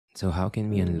So how can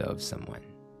we unlove someone?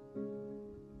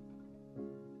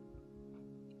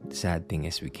 The sad thing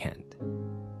is we can't.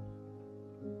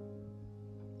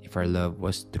 If our love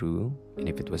was true and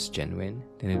if it was genuine,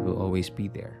 then it will always be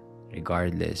there,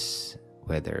 regardless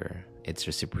whether it's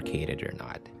reciprocated or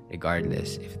not,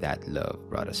 regardless if that love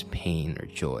brought us pain or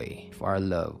joy. If our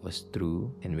love was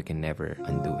true, then we can never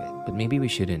undo it. But maybe we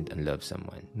shouldn't unlove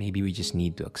someone. Maybe we just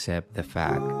need to accept the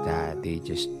fact that they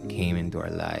just came into our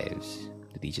lives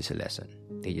to teach us a lesson.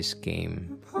 They just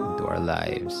came into our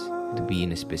lives to be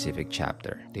in a specific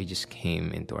chapter. They just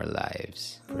came into our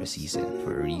lives for a season,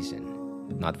 for a reason,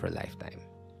 but not for a lifetime.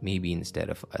 Maybe instead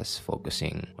of us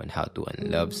focusing on how to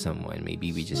unlove someone,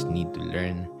 maybe we just need to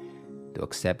learn to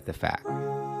accept the fact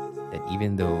that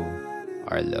even though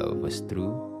our love was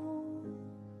true,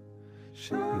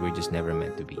 we were just never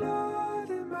meant to be.